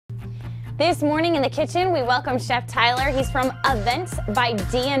This morning in the kitchen, we welcome Chef Tyler. He's from Events by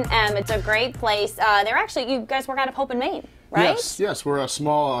D&M. It's a great place. They're actually, you guys work out of Hope and Maine, right? Yes, we're a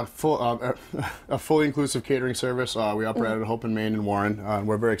small, a fully inclusive catering service. We operate out of Hope and Maine in Warren.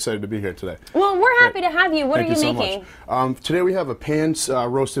 We're very excited to be here today. Well, we're happy to have you. What Thank are you so making? Much. Today we have a pan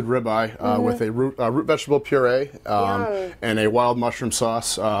roasted ribeye with a root vegetable puree and a wild mushroom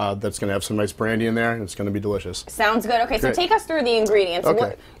sauce that's going to have some nice brandy in there, and it's going to be delicious. Sounds good. Okay, so take us through the ingredients.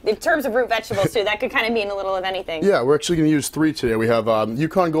 Okay. In terms of root vegetables, too, that could kind of mean a little of anything. Yeah, we're actually going to use 3 today. We have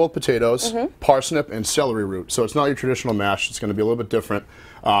Yukon Gold potatoes, parsnip, and celery root. So it's not your traditional mash. It's going to be a little bit different.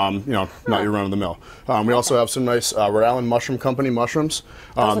 You know, not your run-of-the-mill. We also have some nice Rhode Island Mushroom Company mushrooms.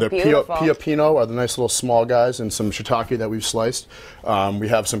 They're Pia Pino are the nice little small guys, and some shiitake that we've sliced. We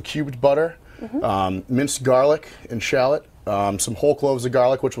have some cubed butter, minced garlic and shallot, some whole cloves of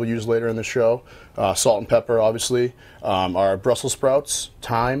garlic, which we'll use later in the show, salt and pepper, obviously, our Brussels sprouts,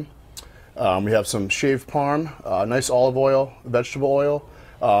 thyme. We have some shaved parm, nice olive oil, vegetable oil,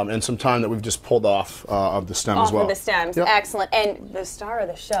 and some thyme that we've just pulled off of the stem as well. Off of the stems, excellent. And the star of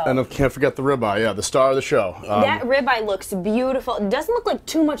the show. And I can't forget the ribeye, yeah, the star of the show. That ribeye looks beautiful. It doesn't look like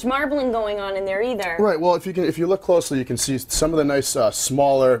too much marbling going on in there either. Right, well, if you look closely, you can see some of the nice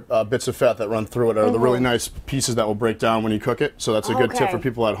smaller bits of fat that run through it are the really nice pieces that will break down when you cook it, so that's a good tip for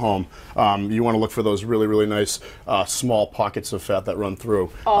people at home. You want to look for those really, really nice small pockets of fat that run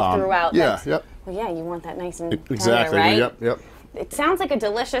through. All throughout. Yeah, yep. Well, yeah, you want that nice and exactly, tender, right? Yep. It sounds like a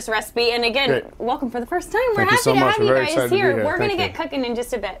delicious recipe, and again, welcome for the first time. We're happy happy so to much. have you We're guys here. here. We're going to get cooking in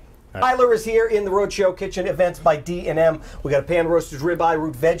just a bit. Tyler is here in the Rhode Show kitchen, Events by D&M. We got a pan roasted ribeye,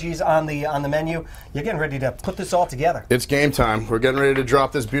 root veggies on the menu. You're getting ready to put this all together. It's game time. We're getting ready to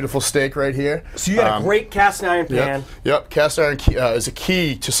drop this beautiful steak right here. So you got a great cast iron pan. Yep. Cast iron is a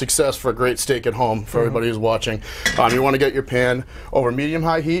key to success for a great steak at home for everybody who's watching. You want to get your pan over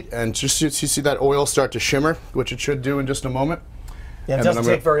medium-high heat, and just you see that oil start to shimmer, which it should do in just a moment. Yeah, it doesn't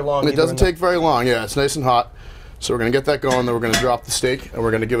take very long. It doesn't take very long, yeah. It's nice and hot. So we're going to get that going, then we're going to drop the steak, and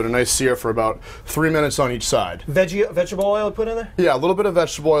we're going to give it a nice sear for about 3 minutes on each side. Vegetable oil put in there? Yeah, a little bit of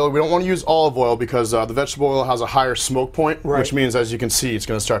vegetable oil. We don't want to use olive oil because the vegetable oil has a higher smoke point, which means, as you can see, it's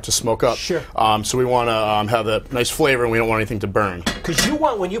going to start to smoke up. Sure. So we want to have that nice flavor, and we don't want anything to burn. Because you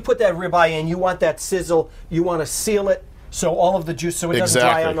want, when you put that ribeye in, you want that sizzle. You want to seal it so all of the juice, so it doesn't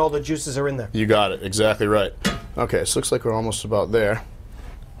dry out and all the juices are in there. You got it. Exactly right. Okay, so looks like we're almost about there.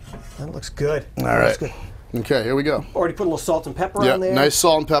 That looks good. All right. Good. Okay, here we go. Already put a little salt and pepper on there. Nice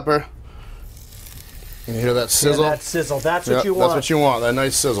salt and pepper. You hear that sizzle? Yeah, that sizzle. That's what you want. That's what you want. That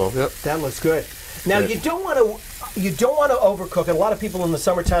nice sizzle. Yep. That looks good. Now you don't want to overcook it. A lot of people in the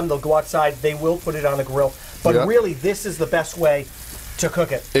summertime, they'll go outside. They will put it on a grill, but really, this is the best way to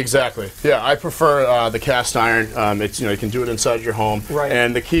cook it. Exactly. Yeah, I prefer the cast iron. It's, you can do it inside your home. Right.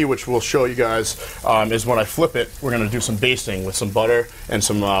 And the key, which we'll show you guys, is when I flip it, we're going to do some basting with some butter and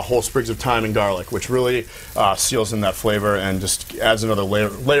some whole sprigs of thyme and garlic, which really seals in that flavor and just adds another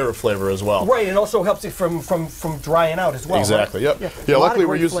layer of flavor as well. Right, and also helps it from drying out as well. Exactly. Right? Yep. Yeah. Luckily,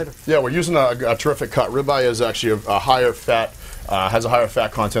 we're using a terrific cut. Ribeye is actually a higher fat. Has a higher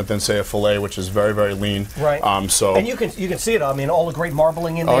fat content than, say, a fillet, which is very, very lean. Right. And you can see it. I mean, all the great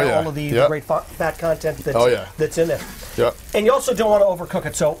marbling in there, all of the great fat content that's in there. Yep. And you also don't want to overcook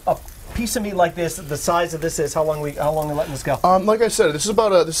it. So a piece of meat like this, the size of this is, how long are we letting this go? Like I said, this is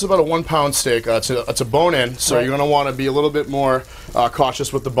about a 1 pound steak. It's a bone in, so you're going to want to be a little bit more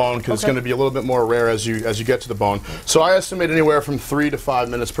cautious with the bone because it's going to be a little bit more rare as you get to the bone. So I estimate anywhere from 3 to 5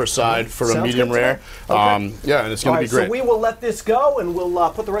 minutes per side for a medium rare. Yeah, and it's going to be great. So we will let this go, and we'll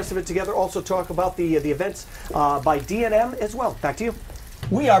put the rest of it together. Also talk about the events by D&M as well. Back to you.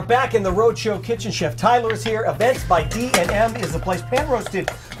 We are back in the Rhode Show kitchen. Chef Tyler is here. Events by D&M is the place. Pan roasted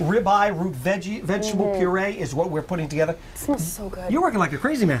ribeye, root vegetable puree is what we're putting together. It smells so good. You're working like a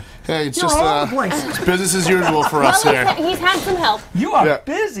crazy man. Hey, it's You're just all over the place. it's business as usual for us here. He's had some help. You are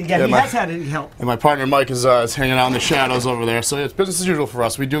busy. Yeah, he has had help. And my partner Mike is hanging out in the shadows over there. So it's business as usual for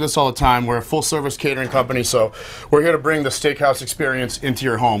us. We do this all the time. We're a full service catering company, so we're here to bring the steakhouse experience into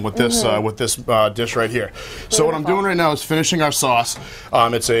your home with this dish right here. So what I'm doing right now is finishing our sauce.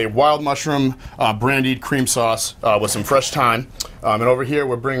 It's a wild mushroom brandied cream sauce with some fresh thyme. And over here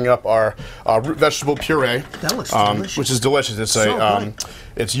we're bringing up our root vegetable puree. That looks delicious. Which is delicious. It's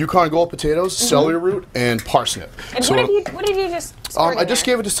It's Yukon Gold potatoes, celery root, and parsnip. And so what did you just squirt I in just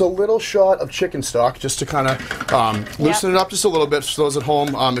there? gave it just a little shot of chicken stock just to kind of loosen it up just a little bit for those at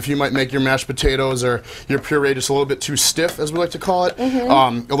home. If you might make your mashed potatoes or your puree just a little bit too stiff, as we like to call it,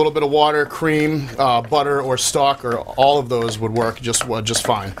 a little bit of water, cream, butter, or stock, or all of those would work just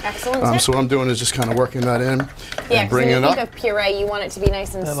fine. Excellent. So what I'm doing is just kind of working that in Yeah, and bringing it when you up. think of puree, you want it to be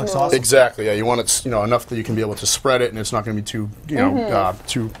nice and That smooth. looks awesome. Exactly. Yeah, you want it, enough that you can be able to spread it, and it's not going to be too,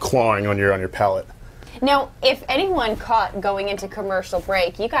 too clawing on your palate. Now, if anyone caught going into commercial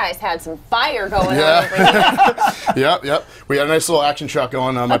break, you guys had some fire going on over here. Yep. We had a nice little action shot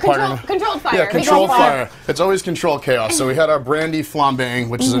going on. Controlled fire. Yeah, controlled fire. It's always controlled chaos. So we had our brandy flambeing,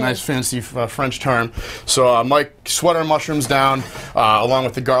 which is a nice fancy French term. So Mike sweat our mushrooms down along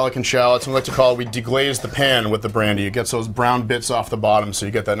with the garlic and shallots. And we like to call it, we deglaze the pan with the brandy. It gets those brown bits off the bottom, so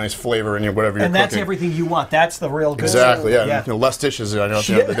you get that nice flavor in your whatever you're And that's cooking. everything you want. That's the real good Exactly. stuff. Yeah. Less dishes. I know at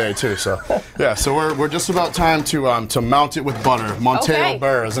the end of the day too. So yeah. So we're just about time to mount it with butter. Monteo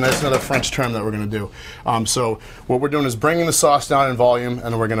beurre is another French term that we're going to do. So what we're doing is bringing the sauce down in volume, and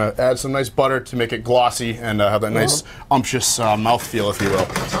then we're going to add some nice butter to make it glossy and have that nice umptious mouthfeel, if you will.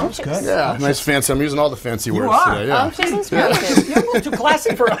 Sounds good. Yeah, nice fancy. I'm using all the fancy words are. today. Yeah. Umptious and scrumptious. You're a little too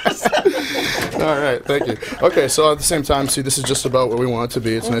classy for us. All right, thank you. Okay, so at the same time, see, this is just about where we want it to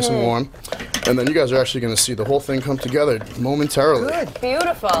be. It's nice and warm. And then you guys are actually going to see the whole thing come together momentarily. Good.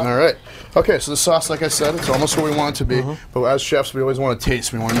 Beautiful. All right. Okay, so the sauce, like I said, it's almost where we want it to be. But as chefs, we always want to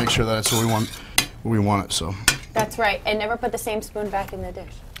taste. We want to make sure that it's where we want it. So. That's right. And never put the same spoon back in the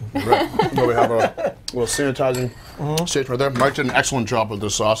dish. Right. So we have a little sanitizing station right there. Mike did an excellent job with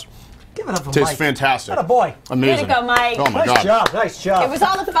this sauce. Give it up for Tastes Mike. fantastic. Atta boy. Amazing. Way to go, Mike. Oh my Nice God. job. Nice job. It was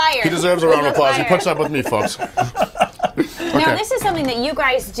all the fire. He deserves a round of applause. He puts up with me, folks. Now, this is something that you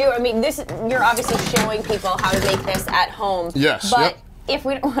guys do. I mean, you're obviously showing people how to make this at home. Yes, But yep. if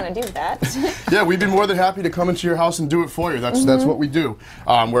we don't want to do that. Yeah, we'd be more than happy to come into your house and do it for you. That's what we do.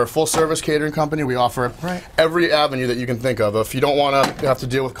 We're a full-service catering company. We offer every avenue that you can think of. If you don't want to have to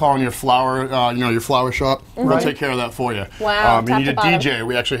deal with calling your flower, your flower shop, we'll take care of that for you. Wow, you top need to a bottom. DJ.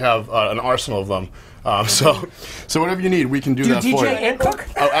 We actually have an arsenal of them. So whatever you need, we can do that DJ for you. and cook?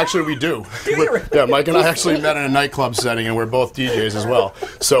 Oh, actually, we do. you? Yeah, Mike and I actually met in a nightclub setting, and we're both DJs as well.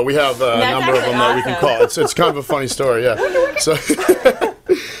 So we have a number of them that we can call. It's kind of a funny story, yeah. So,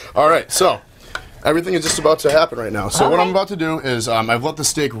 all right, so everything is just about to happen right now. So what I'm about to do is I've let the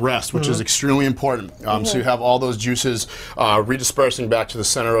steak rest, which is extremely important. So you have all those juices redispersing back to the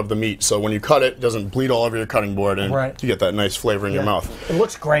center of the meat. So when you cut it, it doesn't bleed all over your cutting board, and you get that nice flavor in your mouth. It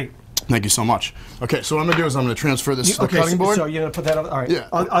looks great. Thank you so much. Okay, so what I'm going to do is I'm going to transfer this to the cutting board. So you're going to put that over? All right. Yeah.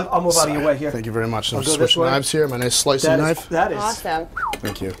 I'll move out of your way here. Thank you very much. I'll I'm go this switching way. knives here. My nice slicing knife. That is Awesome.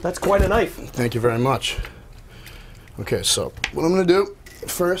 Thank you. That's quite a knife. Thank you very much. Okay, so what I'm going to do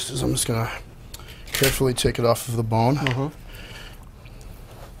first is I'm just going to carefully take it off of the bone. That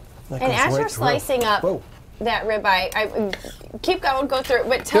And goes as right you're through. slicing up Whoa. that ribeye, I keep going, go through it,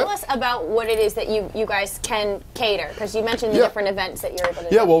 but tell us about what it is that you guys can cater, because you mentioned the different events that you're able to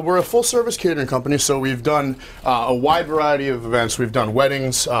do. Yeah, well, we're a full-service catering company, so we've done a wide variety of events. We've done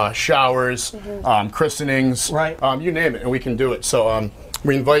weddings, showers, christenings, you name it, and we can do it. So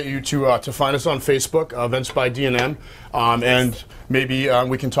we invite you to find us on Facebook, Events by D&M, and maybe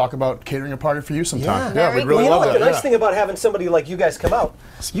we can talk about catering a party for you sometime. Yeah, we'd really love that. The nice thing about having somebody like you guys come out,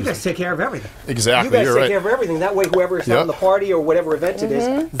 you guys take care of everything. Exactly, You guys you're take right. care of everything. That way, whoever is having the party or whatever event it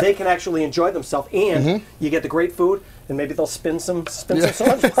is, they can actually enjoy themselves, and you get the great food, and maybe they'll spin some songs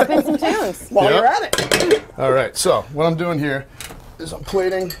Spin some tunes. while you're at it. All right, so what I'm doing here is I'm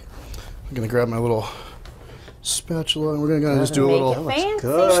plating. I'm going to grab my little spatula, and we're going to just do a little, Fancy.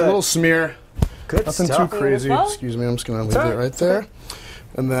 just a little smear. Good Nothing stuff. too crazy. Beautiful. Excuse me, I'm just going to leave it right there.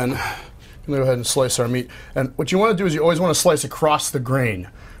 And then I'm going to go ahead and slice our meat. And what you want to do is you always want to slice across the grain,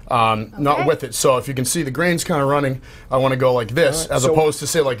 not with it. So if you can see the grain's kind of running, I want to go like this as opposed to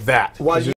say like that.